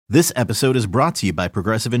This episode is brought to you by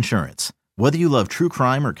Progressive Insurance. Whether you love true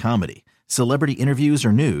crime or comedy, celebrity interviews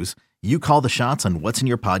or news, you call the shots on what's in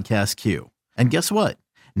your podcast queue. And guess what?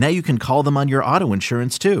 Now you can call them on your auto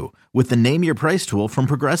insurance too with the Name Your Price tool from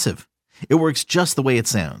Progressive. It works just the way it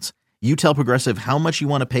sounds. You tell Progressive how much you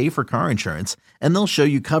want to pay for car insurance, and they'll show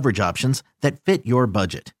you coverage options that fit your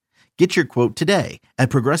budget. Get your quote today at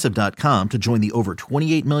Progressive.com to join the over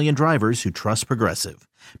 28 million drivers who trust Progressive.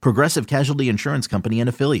 Progressive Casualty Insurance Company and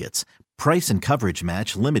Affiliates. Price and coverage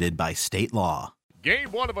match limited by state law.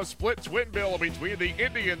 Game one of a split twin bill between the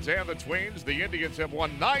Indians and the Twins. The Indians have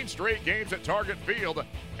won 9 straight games at Target Field,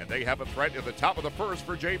 and they have a threat at the top of the first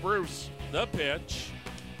for Jay Bruce. The pitch.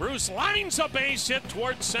 Bruce lines a base hit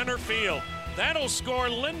towards center field. That'll score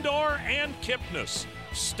Lindor and Kipnis.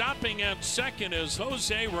 Stopping at second is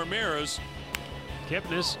Jose Ramirez.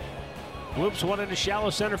 Kipnis whoops one into shallow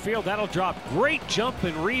center field. That'll drop. Great jump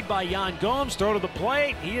and read by Yan Gomes. Throw to the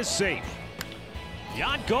plate. He is safe.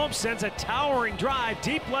 Yan Gomes sends a towering drive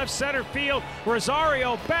deep left center field.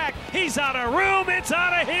 Rosario back. He's out of room. It's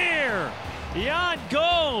out of here. Yan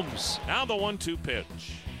Gomes. Now the 1-2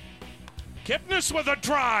 pitch. Kipnis with a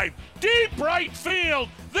drive. Deep right field.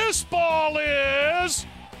 This ball is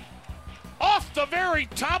off the very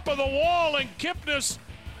top of the wall, and Kipnis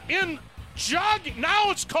in jogging. Now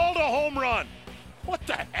it's called a home run. What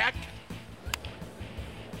the heck?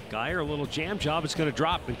 Geyer, a little jam job. It's going to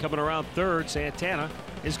drop, and coming around third, Santana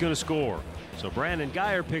is going to score. So Brandon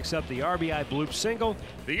Geyer picks up the RBI bloop single.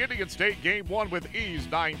 The Indians take game one with ease,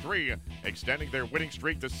 9-3, extending their winning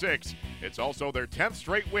streak to 6. It's also their 10th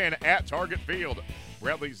straight win at Target Field.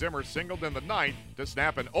 Bradley Zimmer singled in the 9th to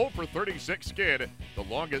snap an 0-for-36 skid, the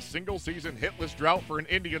longest single-season hitless drought for an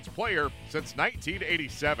Indians player since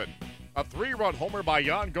 1987. A 3-run homer by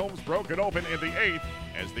Yan Gomes broke it open in the 8th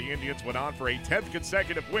as the Indians went on for a 10th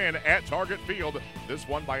consecutive win at Target Field, this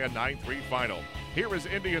one by a 9-3 final. Here is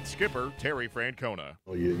Indians skipper Terry Francona.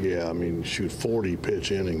 Oh, yeah, I mean, shoot,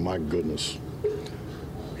 40-pitch inning, my goodness.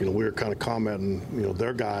 You know, we were kind of commenting, you know,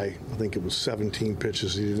 their guy, I think it was 17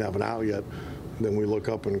 pitches, he didn't have an out yet. Then we look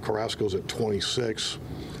up and Carrasco's at 26.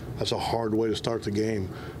 That's a hard way to start the game.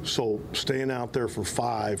 So staying out there for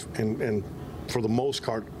 5 and for the most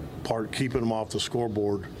part keeping them off the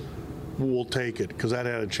scoreboard, we'll take it because that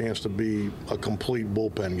had a chance to be a complete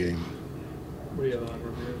bullpen game. What do you have on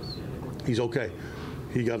Ramirez? He's okay.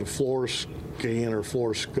 He got a floor scan or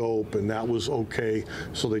floor scope, and that was okay.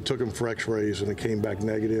 So they took him for x-rays, and it came back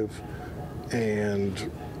negative.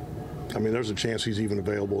 And, I mean, there's a chance he's even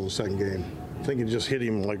available in the second game. I think it just hit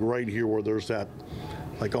him like right here where there's that,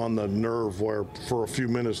 like on the nerve where for a few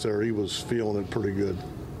minutes there he was feeling it pretty good.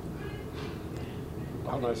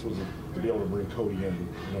 How nice was it to be able to bring Cody in,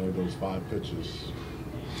 you know, those 5 pitches?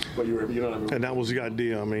 But you know what I mean? And that was the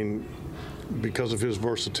idea. I mean, because of his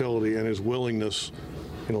versatility and his willingness,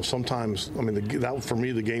 you know, sometimes, I mean, that for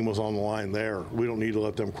me, the game was on the line there. We don't need to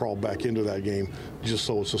let them crawl back into that game just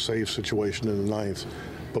so it's a safe situation in the 9th.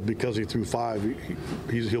 But because he threw 5,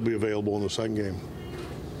 he'll be available in the second game.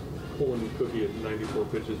 Pulling Cookie at 94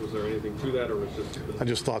 pitches, was there anything to that, or was it just? I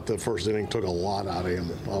just thought the first inning took a lot out of him,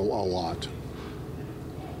 a lot.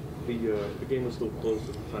 The game was still close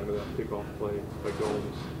at the time of that kickoff play by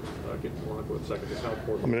Gomes getting Polanco at second. Just how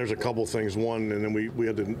important? I mean, there's a couple things. One, and then we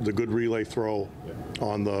had the good relay throw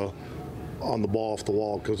on the ball off the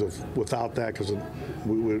wall because without that,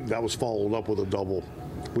 that was followed up with a double,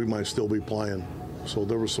 we might still be playing. So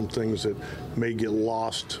there were some things that may get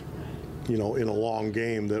lost, you know, in a long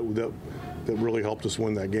game that really helped us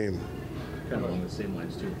win that game. Kind of along the same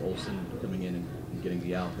lines too, Olsen coming in and getting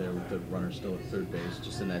the out there with the runner still at third base,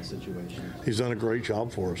 just in that situation. He's done a great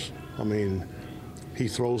job for us. I mean, he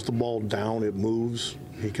throws the ball down, it moves,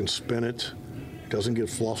 he can spin it, doesn't get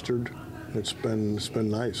flustered. It's been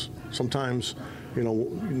nice. Sometimes, you know,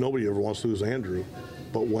 nobody ever wants to lose Andrew,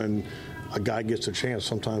 but when a guy gets a chance,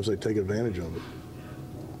 sometimes they take advantage of it.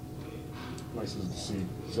 Nice to see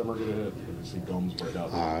Zimmer get a hit, and to see Gomes break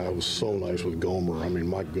out. That was so nice with Gomer. I mean,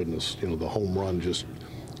 my goodness, you know, the home run just,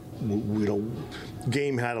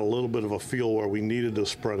 game had a little bit of a feel where we needed to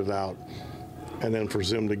spread it out. And then for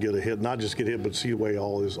Zim to get a hit, not just get hit, but see the way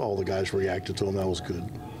all the guys reacted to him, that was good.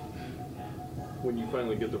 When you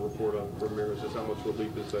finally get the report on Ramirez, just how much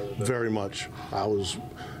relief is there? Very much. I was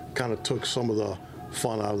kind of took some of the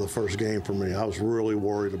fun out of the first game for me. I was really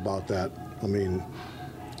worried about that. I mean,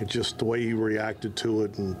 it's just the way he reacted to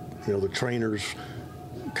it, and you know, the trainers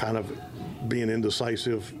kind of being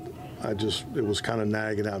indecisive. It was kind of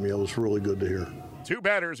nagging at me. It was really good to hear. 2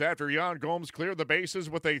 batters after Yan Gomes cleared the bases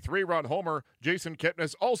with a 3-run homer. Jason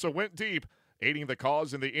Kipnis also went deep, aiding the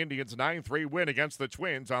cause in the Indians' 9-3 win against the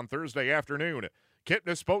Twins on Thursday afternoon.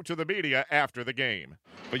 Kipnis spoke to the media after the game.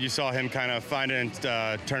 But you saw him kind of find it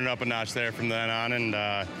and turn it up a notch there from then on,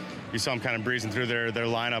 and you saw him kind of breezing through their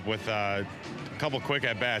lineup with a couple quick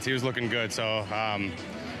at-bats. He was looking good, so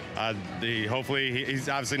hopefully he's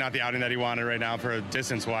obviously not the outing that he wanted right now for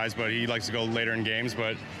distance-wise, but he likes to go later in games,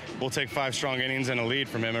 but we'll take 5 strong innings and a lead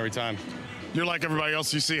from him every time. You're like everybody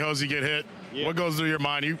else. You see Hosey get hit. Yeah. What goes through your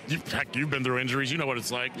mind? You've been through injuries. You know what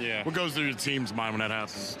it's like. Yeah. What goes through your team's mind when that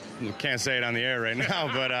happens? Can't say it on the air right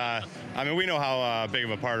now, but I mean, we know how big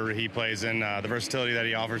of a part he plays in the versatility that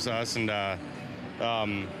he offers us, and I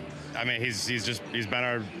mean, he's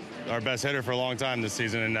been our best hitter for a long time this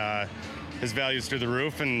season, and his value's through the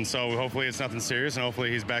roof, and so hopefully it's nothing serious, and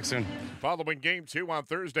hopefully he's back soon. Following Game 2 on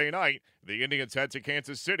Thursday night, the Indians head to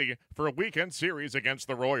Kansas City for a weekend series against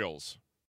the Royals.